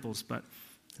are examples, but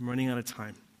I'm running out of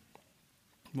time.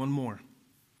 One more.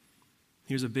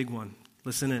 Here's a big one.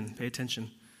 Listen in, pay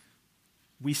attention.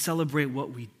 We celebrate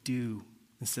what we do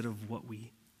instead of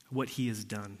what he has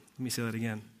done. Let me say that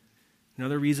again.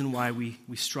 Another reason why we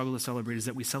struggle to celebrate is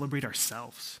that we celebrate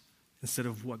ourselves instead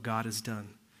of what God has done.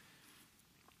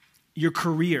 Your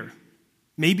career.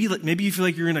 Maybe you feel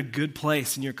like you're in a good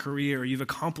place in your career or you've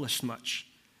accomplished much.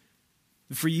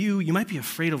 For you might be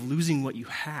afraid of losing what you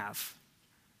have.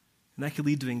 and that could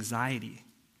lead to anxiety.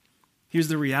 Here's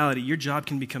the reality. Your job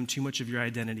can become too much of your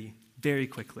identity very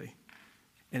quickly.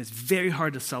 And it's very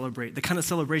hard to celebrate, the kind of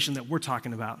celebration that we're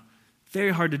talking about.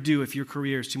 Very hard to do if your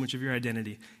career is too much of your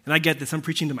identity. And I get this. I'm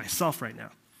preaching to myself right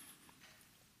now.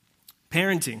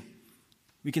 Parenting.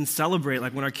 We can celebrate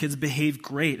like when our kids behave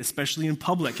great, especially in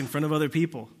public, in front of other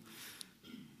people.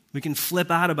 We can flip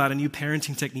out about a new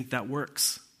parenting technique that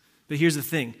works. But here's the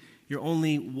thing. You're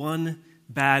only one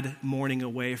bad morning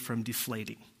away from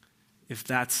deflating, if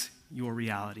that's your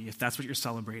reality, if that's what you're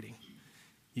celebrating.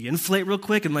 You inflate real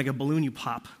quick, and like a balloon, you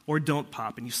pop, or don't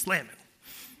pop, and you slam it.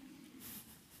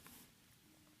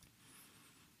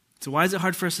 So why is it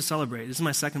hard for us to celebrate? This is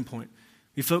my second point.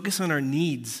 We focus on our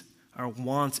needs, our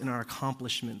wants, and our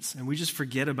accomplishments, and we just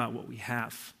forget about what we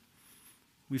have.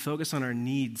 We focus on our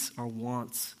needs, our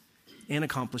wants, and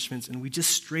accomplishments, and we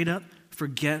just straight up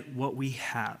forget what we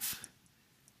have.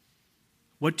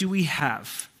 What do we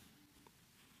have?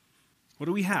 What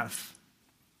do we have?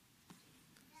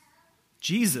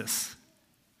 Jesus.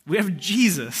 We have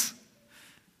Jesus.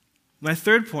 My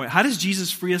third point, how does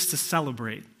Jesus free us to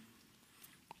celebrate?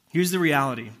 Here's the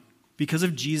reality. Because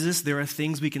of Jesus, there are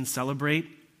things we can celebrate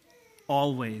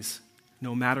always,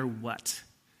 no matter what.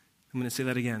 I'm going to say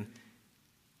that again.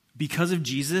 Because of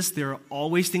Jesus, there are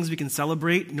always things we can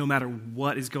celebrate, no matter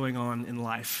what is going on in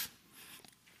life.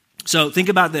 So think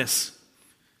about this.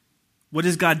 What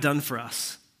has God done for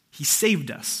us? He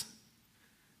saved us.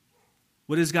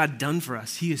 What has God done for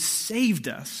us? He has saved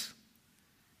us.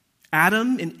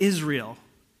 Adam and Israel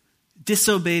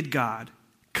disobeyed God,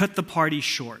 cut the party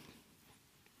short.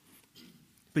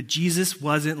 But Jesus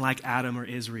wasn't like Adam or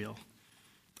Israel,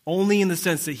 only in the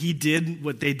sense that he did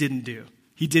what they didn't do.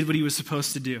 He did what he was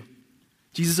supposed to do.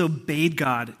 Jesus obeyed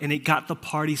God, and it got the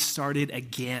party started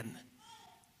again.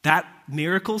 That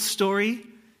miracle story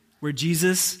where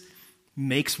Jesus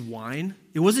makes wine,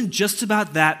 it wasn't just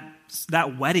about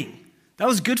that wedding. That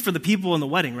was good for the people in the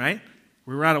wedding, right?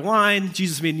 We were out of wine.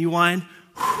 Jesus made new wine.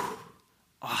 Whew,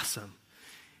 awesome.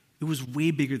 It was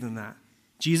way bigger than that.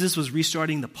 Jesus was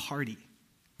restarting the party,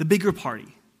 the bigger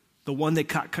party, the one that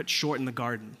got cut short in the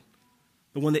garden,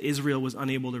 the one that Israel was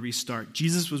unable to restart.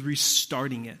 Jesus was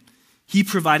restarting it. He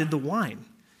provided the wine.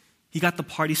 He got the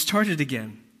party started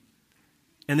again.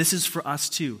 And this is for us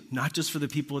too, not just for the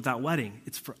people at that wedding.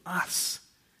 It's for us.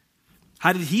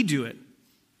 How did he do it?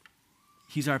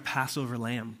 He's our Passover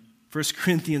lamb. 1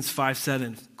 Corinthians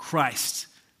 5:7, Christ,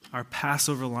 our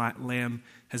Passover lamb,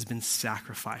 has been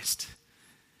sacrificed.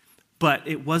 But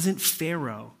it wasn't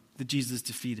Pharaoh that Jesus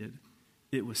defeated.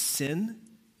 It was sin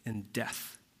and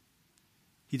death.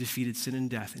 He defeated sin and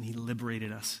death, and he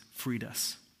liberated us, freed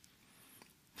us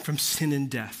from sin and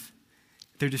death.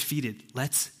 They're defeated.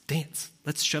 Let's dance.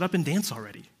 Let's shut up and dance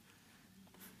already.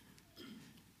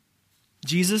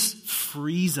 Jesus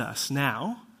frees us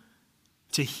now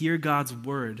to hear God's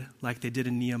word like they did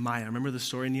in Nehemiah. Remember the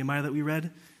story in Nehemiah that we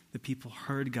read? The people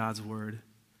heard God's word.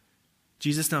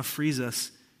 Jesus now frees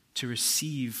us to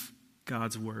receive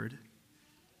God's word,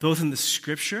 both in the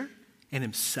scripture and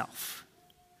himself.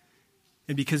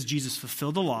 And because Jesus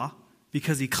fulfilled the law,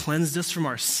 because he cleansed us from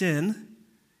our sin,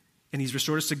 and he's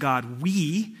restored us to God,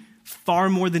 we, far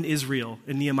more than Israel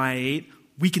in Nehemiah 8,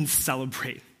 we can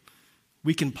celebrate.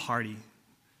 We can party.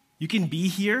 You can be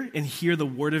here and hear the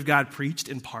word of God preached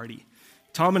and party.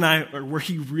 Tom and I are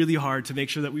working really hard to make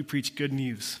sure that we preach good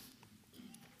news,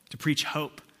 to preach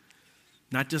hope.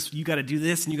 Not just you got to do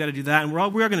this and you got to do that, and we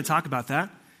are going to talk about that,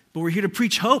 but we're here to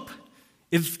preach hope.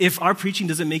 If our preaching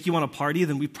doesn't make you want to party,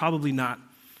 then we've probably not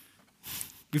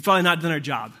done our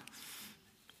job.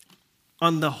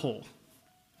 On the whole,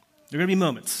 there are going to be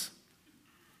moments,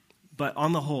 but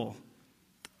on the whole,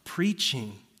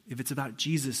 preaching, if it's about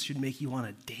Jesus, should make you want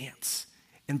to dance.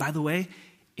 And by the way,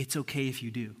 it's okay if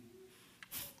you do.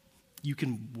 You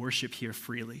can worship here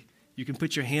freely. You can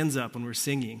put your hands up when we're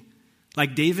singing.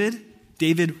 Like David,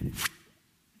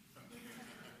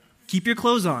 keep your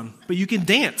clothes on, but you can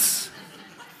dance.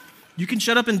 You can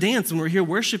shut up and dance when we're here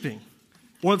worshiping.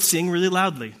 Or sing really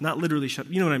loudly, not literally shut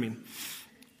up. You know what I mean?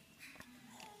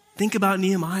 Think about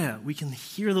Nehemiah. We can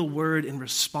hear the word and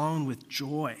respond with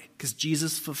joy because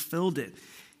Jesus fulfilled it.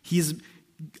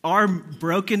 Our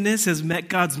brokenness has met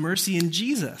God's mercy in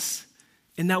Jesus.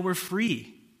 And now we're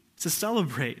free to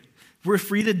celebrate. We're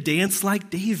free to dance like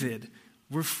David.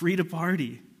 We're free to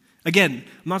party. Again,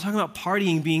 I'm not talking about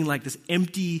partying being like this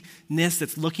emptiness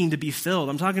that's looking to be filled.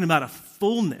 I'm talking about a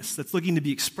fullness that's looking to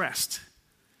be expressed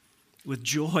with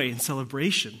joy and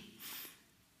celebration.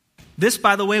 This,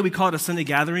 by the way, we call it a Sunday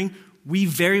gathering. We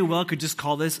very well could just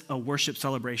call this a worship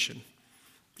celebration.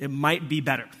 It might be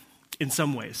better in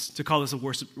some ways to call this a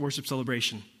worship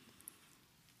celebration.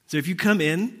 So if you come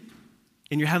in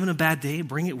and you're having a bad day,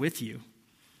 bring it with you.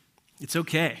 It's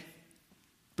okay.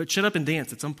 But shut up and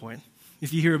dance at some point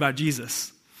if you hear about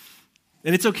Jesus.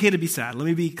 And it's okay to be sad. Let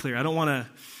me be clear. I don't want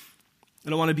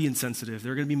to be insensitive.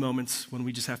 There are going to be moments when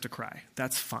we just have to cry.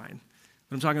 That's fine.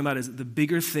 What I'm talking about is the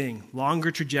bigger thing, longer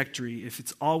trajectory. If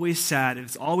it's always sad, if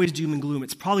it's always doom and gloom,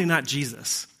 it's probably not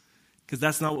Jesus, because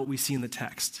that's not what we see in the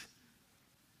text.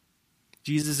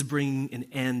 Jesus is bringing an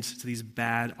end to these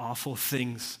bad, awful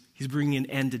things. He's bringing an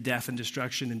end to death and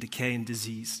destruction and decay and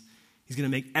disease. He's going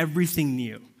to make everything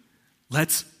new.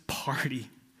 Let's party.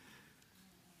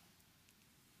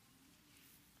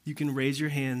 You can raise your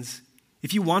hands.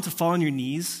 If you want to fall on your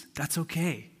knees, that's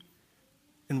okay.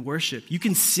 And worship. You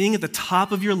can sing at the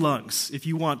top of your lungs if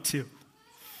you want to.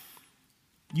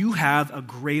 You have a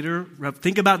greater,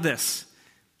 think about this.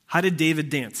 How did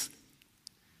David dance?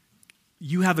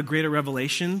 You have a greater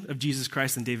revelation of Jesus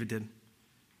Christ than David did.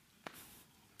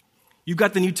 You've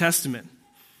got the New Testament.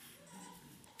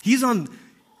 He's on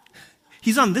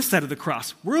this side of the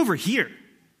cross. We're over here.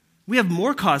 We have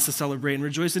more cause to celebrate and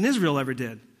rejoice than Israel ever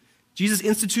did. Jesus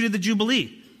instituted the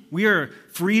Jubilee. We are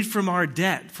freed from our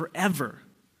debt forever.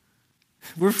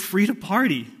 We're free to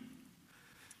party.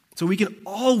 So we can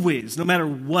always, no matter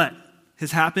what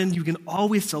has happened, you can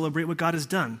always celebrate what God has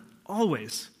done.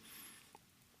 Always.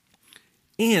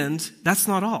 And that's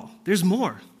not all. There's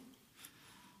more.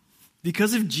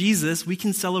 Because of Jesus, we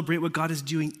can celebrate what God is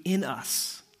doing in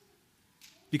us.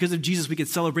 Because of Jesus, we can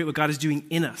celebrate what God is doing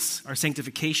in us, our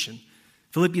sanctification.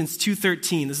 Philippians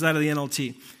 2:13, this is out of the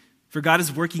NLT. For God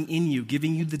is working in you,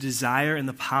 giving you the desire and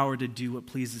the power to do what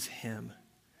pleases him.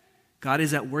 God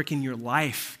is at work in your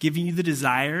life, giving you the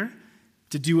desire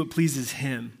to do what pleases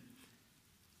him.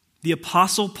 The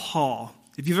Apostle Paul,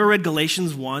 if you've ever read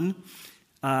Galatians 1,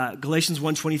 Galatians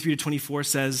 1:23-24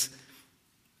 says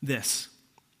this.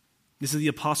 This is the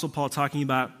Apostle Paul talking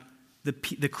about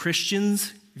the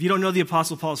Christians. If you don't know the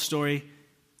Apostle Paul's story,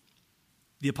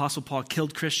 the Apostle Paul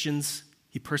killed Christians.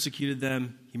 He persecuted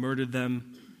them. He murdered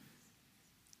them.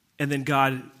 And then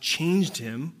God changed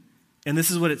him. And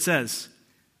this is what it says.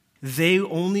 They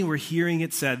only were hearing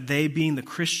it said, they being the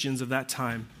Christians of that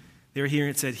time, they were hearing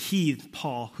it said, he,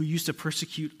 Paul, who used to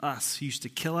persecute us, who used to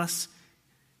kill us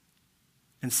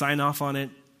and sign off on it,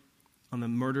 on the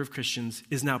murder of Christians,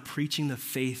 is now preaching the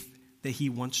faith that he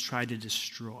once tried to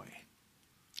destroy.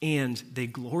 And they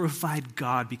glorified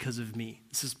God because of me.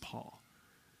 This is Paul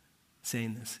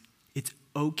saying this. It's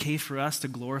okay for us to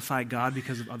glorify God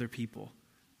because of other people,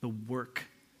 the work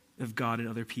of God in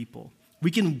other people. We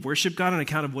can worship God on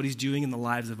account of what he's doing in the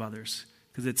lives of others,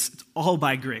 because it's all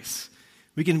by grace.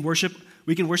 We can worship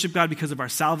God because of our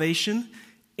salvation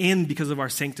and because of our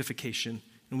sanctification,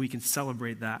 and we can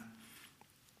celebrate that.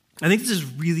 I think this is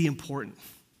really important.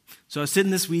 So I was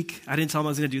sitting this week, I didn't tell him I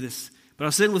was going to do this, but I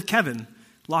was sitting with Kevin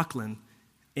Lachlan,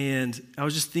 and I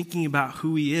was just thinking about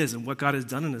who he is and what God has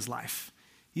done in his life.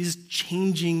 He's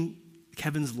changing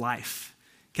Kevin's life.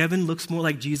 Kevin looks more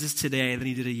like Jesus today than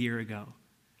he did a year ago.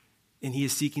 And he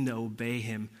is seeking to obey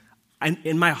him. And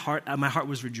in my heart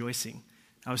was rejoicing.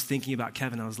 I was thinking about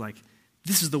Kevin. I was like,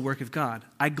 this is the work of God.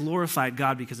 I glorified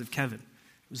God because of Kevin.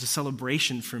 It was a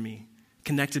celebration for me.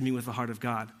 Connected me with the heart of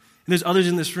God. And there's others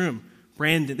in this room.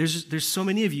 Brandon, there's so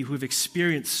many of you who have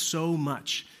experienced so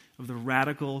much of the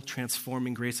radical,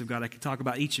 transforming grace of God. I could talk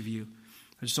about each of you.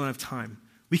 I just don't have time.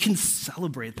 We can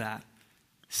celebrate that.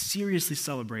 Seriously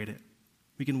celebrate it.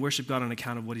 We can worship God on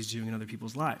account of what he's doing in other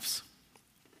people's lives.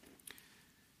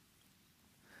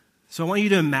 So I want you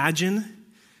to imagine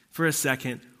for a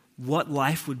second what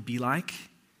life would be like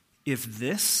if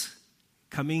this,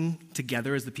 coming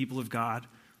together as the people of God,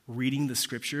 reading the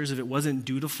scriptures, if it wasn't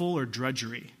dutiful or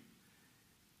drudgery.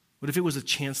 What if it was a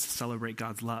chance to celebrate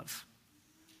God's love?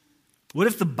 What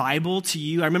if the Bible to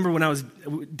you, I remember when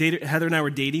Heather and I were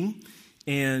dating,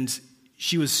 and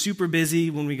she was super busy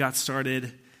when we got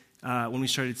started, when we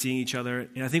started seeing each other,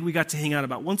 and I think we got to hang out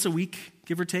about once a week,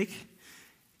 give or take.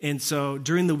 And so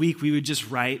during the week, we would just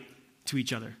write to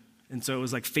each other. And so it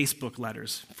was like Facebook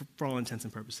letters for all intents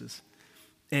and purposes.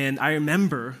 And I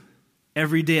remember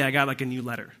every day I got like a new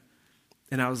letter.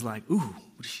 And I was like, ooh,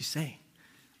 what is she saying?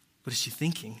 What is she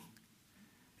thinking?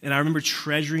 And I remember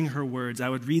treasuring her words. I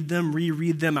would read them,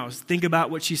 reread them. I would think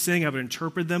about what she's saying. I would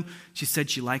interpret them. She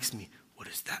said she likes me. What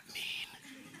does that mean?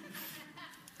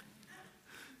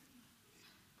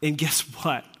 And guess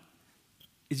what?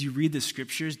 As you read the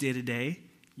scriptures day to day,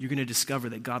 you're going to discover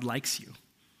that God likes you.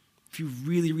 If you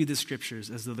really read the scriptures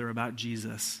as though they're about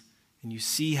Jesus, and you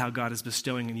see how God is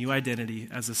bestowing a new identity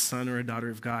as a son or a daughter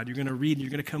of God, you're going to read and you're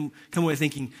going to come away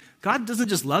thinking, God doesn't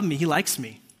just love me, he likes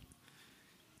me.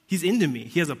 He's into me.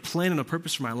 He has a plan and a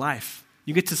purpose for my life.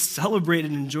 You get to celebrate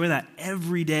and enjoy that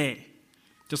every day,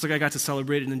 just like I got to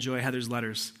celebrate and enjoy Heather's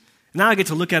letters. Now I get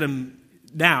to look at him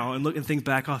now and look and think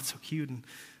back, oh, it's so cute and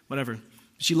whatever.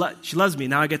 She loves me.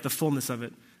 Now I get the fullness of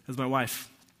it as my wife.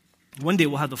 One day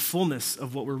we'll have the fullness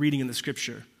of what we're reading in the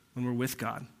Scripture when we're with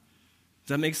God.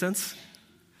 Does that make sense?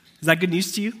 Is that good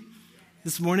news to you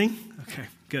this morning? Okay,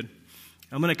 good.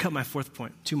 I'm going to cut my fourth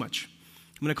point. Too much.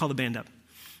 I'm going to call the band up.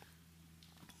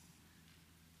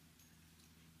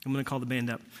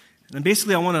 And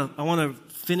basically I want to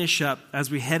finish up as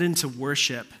we head into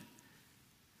worship.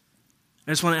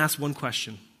 I just want to ask one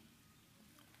question.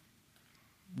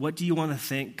 What do you want to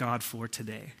thank God for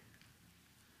today?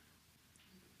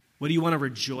 What do you want to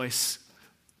rejoice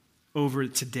over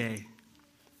today?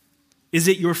 Is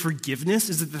it your forgiveness?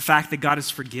 Is it the fact that God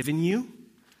has forgiven you?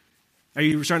 Are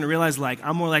you starting to realize, like,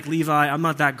 I'm more like Levi, I'm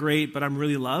not that great, but I'm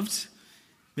really loved?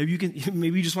 Maybe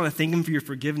you just want to thank him for your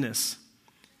forgiveness.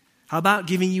 How about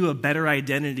giving you a better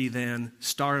identity than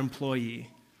star employee,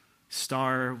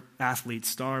 star athlete,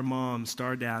 star mom,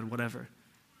 star dad, whatever?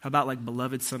 How about like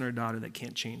beloved son or daughter that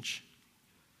can't change?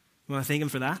 You want to thank him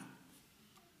for that?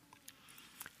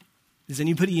 Does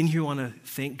anybody in here want to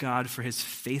thank God for his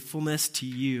faithfulness to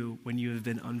you when you have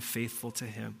been unfaithful to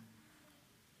him?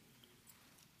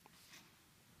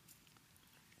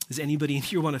 Does anybody in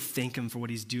here want to thank him for what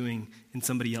he's doing in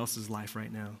somebody else's life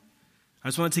right now? I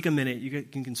just want to take a minute. You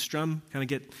can strum,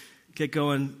 kind of get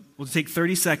going. We'll take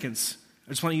 30 seconds.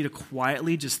 I just want you to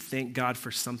quietly just thank God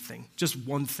for something, just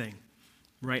one thing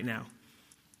right now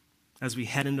as we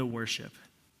head into worship.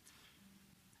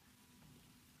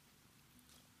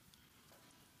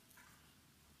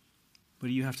 What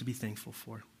do you have to be thankful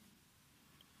for?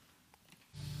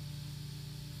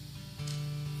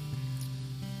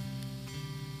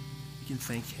 You can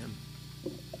thank him.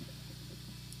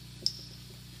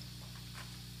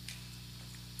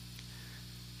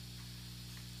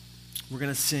 We're going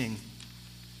to sing.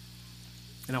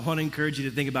 And I want to encourage you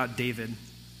to think about David.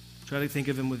 Try to think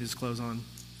of him with his clothes on,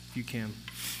 if you can.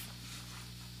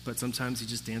 But sometimes he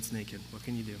just danced naked. What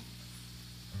can you do?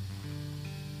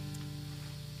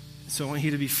 So I want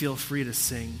you to feel free to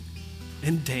sing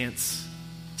and dance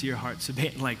to your heart. So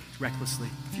like recklessly,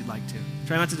 if you'd like to.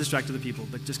 Try not to distract other people,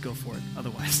 but just go for it.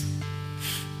 Otherwise,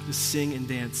 just sing and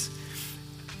dance.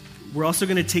 We're also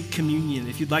going to take communion.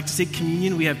 If you'd like to take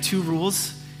communion, we have 2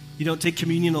 rules. You don't take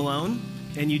communion alone,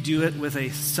 and you do it with a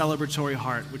celebratory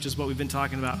heart, which is what we've been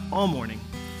talking about all morning.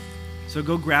 So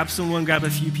go grab someone, grab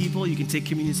a few people. You can take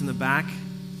communions in the back.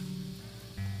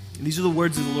 And these are the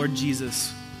words of the Lord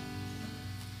Jesus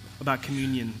about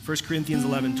communion. 1 Corinthians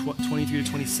 11, 23 to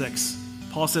 26.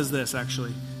 Paul says this,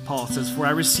 actually. Paul says, "For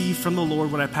I received from the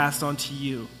Lord what I passed on to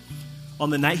you. On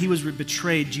the night he was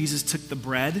betrayed, Jesus took the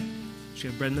bread." She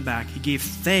had bread in the back. He gave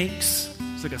thanks.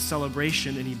 It's like a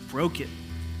celebration, and he broke it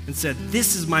and said,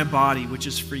 "This is my body, which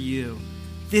is for you.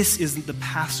 This is the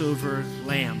Passover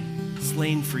lamb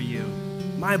slain for you.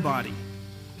 My body.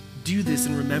 Do this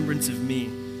in remembrance of me."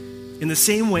 In the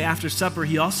same way, after supper,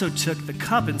 he also took the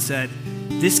cup and said,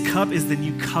 "This cup is the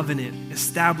new covenant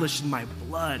established in my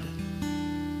blood."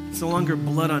 It's no longer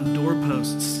blood on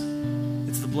doorposts.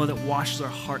 It's the blood that washes our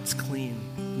hearts clean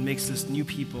and makes us new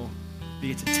people. We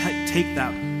get to take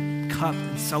that cup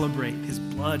and celebrate his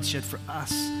blood shed for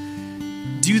us.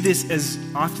 Do this as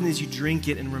often as you drink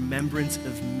it in remembrance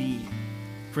of me.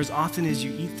 For as often as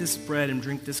you eat this bread and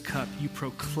drink this cup, you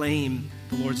proclaim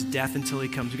the Lord's death until he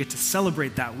comes. You get to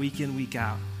celebrate that week in, week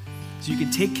out. So you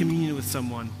can take communion with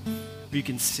someone, or you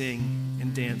can sing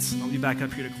and dance. I'll be back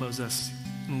up here to close us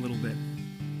in a little bit.